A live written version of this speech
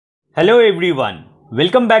Hello everyone,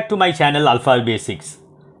 welcome back to my channel AlphaBasics,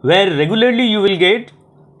 where regularly you will get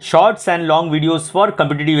shorts and long videos for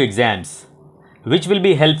competitive exams, which will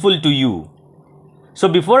be helpful to you. So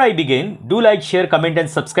before I begin, do like, share, comment and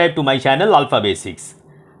subscribe to my channel AlphaBasics.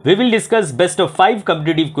 We will discuss best of 5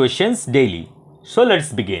 competitive questions daily. So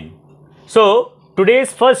let's begin. So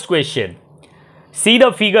today's first question. See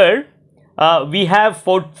the figure. We have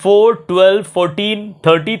 4, 12, 14,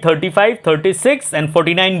 30, 35, 36 and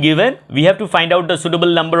 49 given. We have to find out the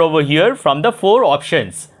suitable number over here from the 4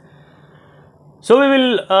 options. So we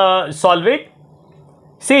will solve it.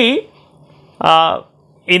 See,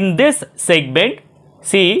 in this segment,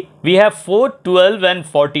 see, we have 4, 12 and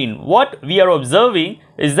 14. What we are observing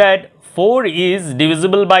is that 4 is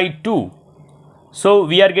divisible by 2. So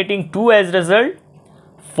we are getting 2 as result.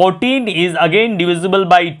 14 is again divisible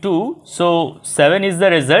by 2, so 7 is the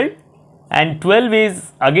result, and 12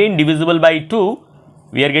 is again divisible by 2,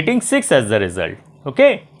 we are getting 6 as the result.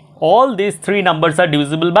 Okay, all these 3 numbers are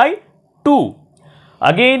divisible by 2.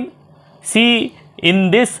 Again, see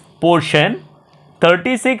in this portion,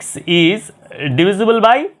 36 is divisible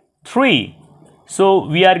by 3, so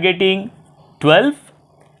we are getting 12.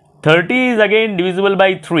 30 is again divisible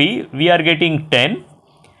by 3, we are getting 10.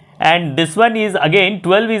 And this one is again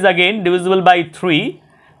 12 is again divisible by 3,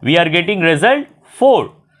 we are getting result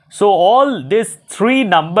 4. So all these 3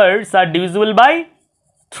 numbers are divisible by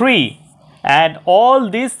 3 and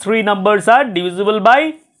all these 3 numbers are divisible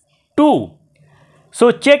by 2.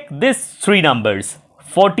 So check these 3 numbers.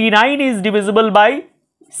 49 is divisible by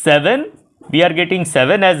 7, we are getting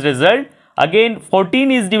 7 as result. Again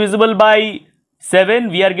 14 is divisible by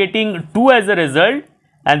 7, we are getting 2 as a result.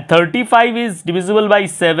 And 35 is divisible by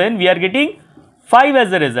 7, we are getting 5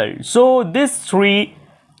 as a result. So these 3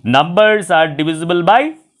 numbers are divisible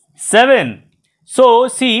by 7. So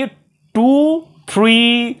see 2,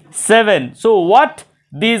 3, 7. So what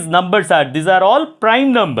these numbers are? These are all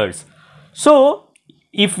prime numbers. So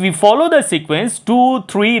if we follow the sequence, 2,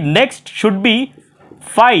 3, next should be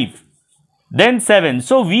 5, then 7.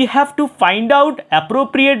 So we have to find out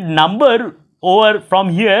appropriate number over from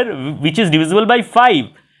here which is divisible by 5,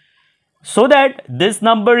 so that this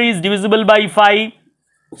number is divisible by 5.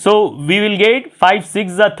 So we will get 5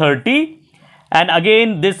 6 are 30, and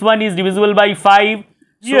again this one is divisible by 5.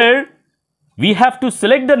 Here we have to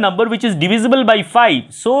select the number which is divisible by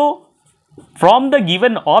 5. So from the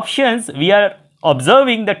given options we are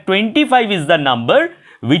observing that 25 is the number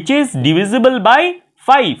which is divisible by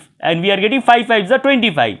 5, and we are getting 5 5s are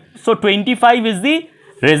 25. So 25 is the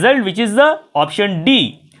result, which is the option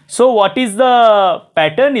D. So what is the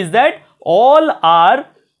pattern is that all are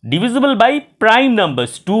divisible by prime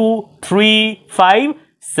numbers 2, 3, 5,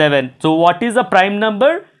 7. So what is the prime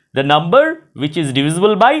number? The number which is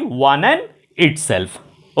divisible by 1 and itself.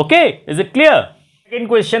 Okay, is it clear? Second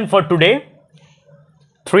question for today.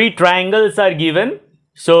 3 triangles are given.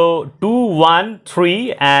 So 2, 1,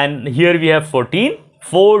 3 and here we have 14.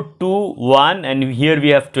 4, 2, 1 and here we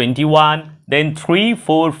have 21. Then 3,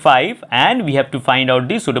 4, 5 and we have to find out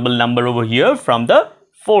the suitable number over here from the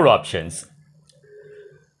 4 options.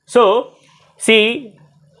 So see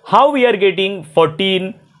how we are getting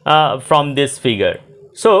 14 from this figure.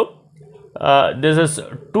 So this is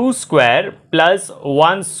 2 square plus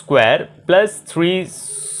 1 square plus 3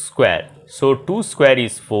 square. So 2 square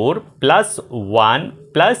is 4 plus 1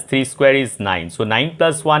 plus 3 square is 9. So 9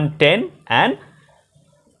 plus 1 10 and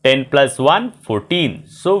 10 plus 1 14.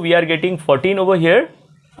 So we are getting 14 over here.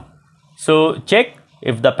 So check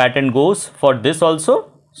if the pattern goes for this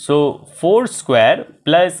also. So 4 square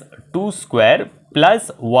plus 2 square plus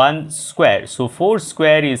 1 square. So 4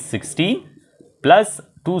 square is 16 plus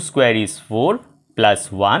 2 square is 4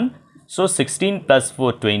 plus 1. So 16 plus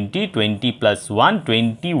 4 20, 20 plus 1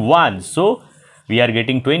 21. So we are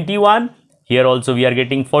getting 21. Here also we are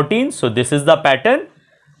getting 14. So this is the pattern.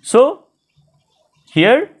 So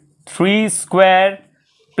here 3 square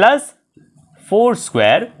plus 4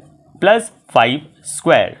 square plus 5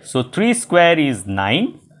 square. So 3 square is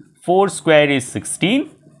 9, 4 square is 16,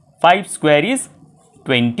 5 square is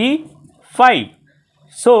 25.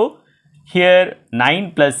 So here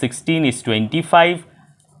 9 plus 16 is 25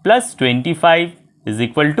 plus 25 is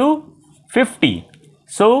equal to 50.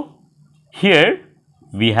 So here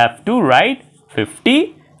we have to write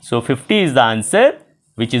 50. So 50 is the answer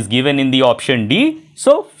which is given in the option D.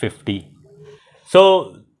 So 50.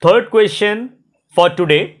 So third question for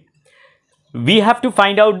today. We have to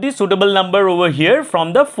find out the suitable number over here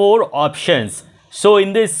from the 4 options. So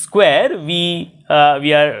in this square we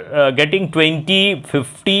are getting 20,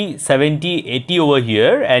 50, 70, 80 over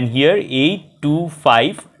here, and here 8, 2,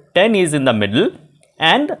 5, 10 is in the middle,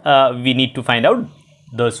 and we need to find out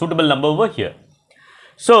the suitable number over here.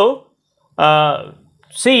 So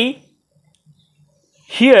see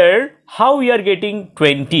here how we are getting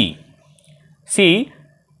 20. See,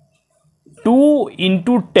 2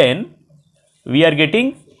 into 10 we are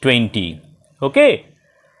getting 20. Okay,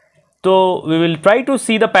 so we will try to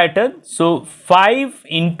see the pattern. So 5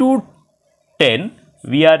 into 10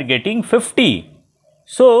 we are getting 50.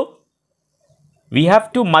 So we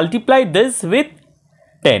have to multiply this with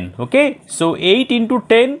 10. Okay, so 8 into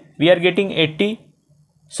 10 we are getting 80.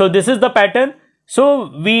 So this is the pattern.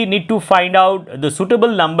 So we need to find out the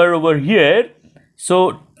suitable number over here.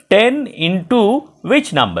 So 10 into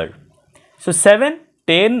which number? So 7,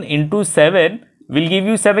 10 into 7 will give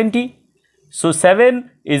you 70. So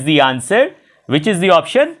 7 is the answer, which is the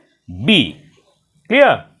option B.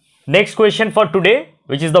 Clear? Next question for today,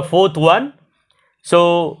 which is the fourth one.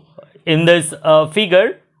 So in this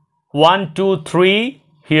figure, 1, 2, 3,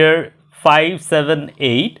 here 5, 7,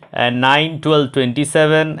 8 and 9, 12,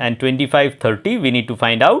 27 and 25, 30. We need to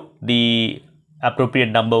find out the appropriate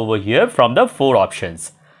number over here from the 4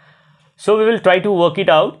 options. So we will try to work it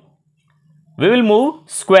out. We will move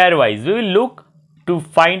square wise. We will look to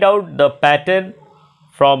find out the pattern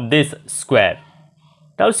from this square.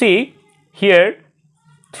 Now see here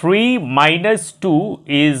 3 minus 2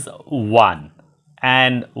 is 1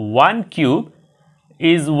 and 1 cube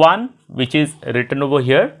is 1, which is written over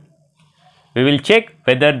here. We will check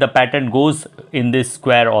whether the pattern goes in this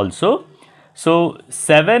square also. So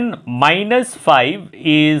 7 minus 5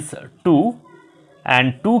 is 2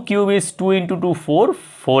 and 2 cube is 2 into 2 4,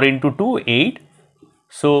 4 into 2 8.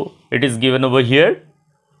 So it is given over here.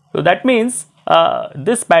 So that means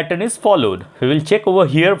this pattern is followed. We will check over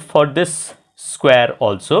here for this square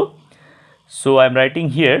also. So I am writing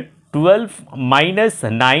here 12 minus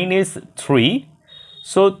 9 is 3.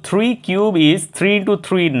 So 3 cube is 3 into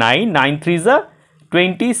 3 9, 9 3 is a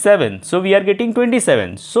 27. So we are getting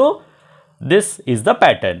 27. So this is the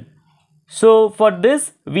pattern. So for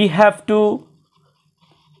this we have to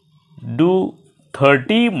do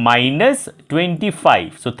 30 minus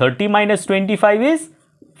 25. So 30 minus 25 is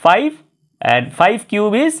 5 and 5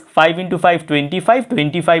 cube is 5 into 5 25,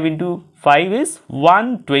 25 into 5 is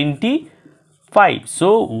 125.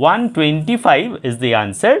 So 125 is the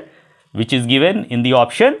answer, which is given in the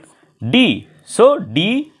option D. So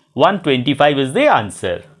D 125 is the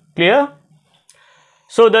answer. Clear?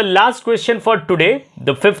 So the last question for today,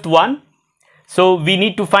 the fifth one. So we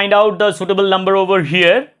need to find out the suitable number over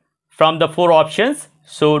here from the 4 options.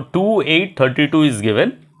 So 2, 8, 32 is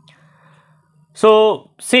given. So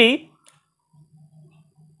see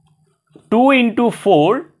 2 into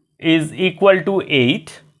 4 is equal to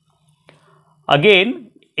 8.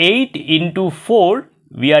 Again 8 into 4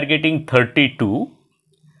 we are getting 32.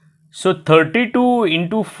 So 32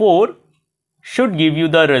 into 4 should give you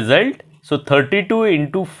the result. So 32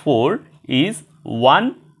 into 4 is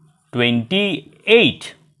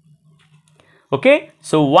 128. Okay,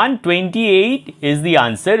 so 128 is the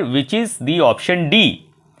answer, which is the option D.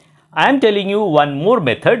 I am telling you one more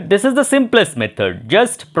method. This is the simplest method.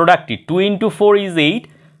 Just product it. 2 into 4 is 8.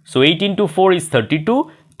 So 8 into 4 is 32.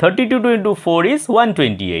 32 into 4 is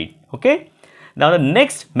 128. Okay. Now the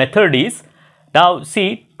next method is, now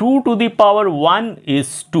see 2 to the power 1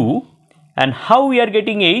 is 2. And how we are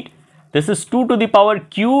getting 8? This is 2 to the power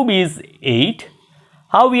cube is 8.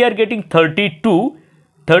 How we are getting 32?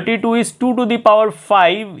 32 is 2 to the power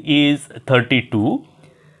 5 is 32.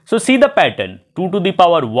 So see the pattern, 2 to the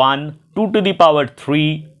power 1, 2 to the power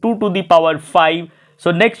 3, 2 to the power 5.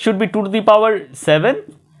 So next should be 2 to the power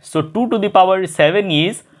 7. So 2 to the power 7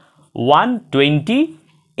 is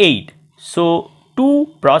 128. So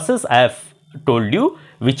 2 process I have told you,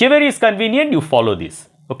 whichever is convenient you follow this.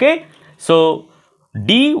 Okay. So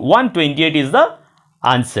D 128 is the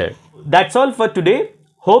answer. That's all for today.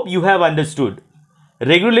 Hope you have understood.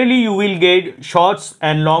 Regularly you will get shorts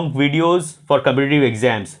and long videos for competitive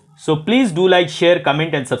exams. So please do like, share,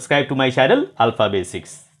 comment and subscribe to my channel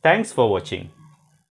AlphaBasics. Thanks for watching.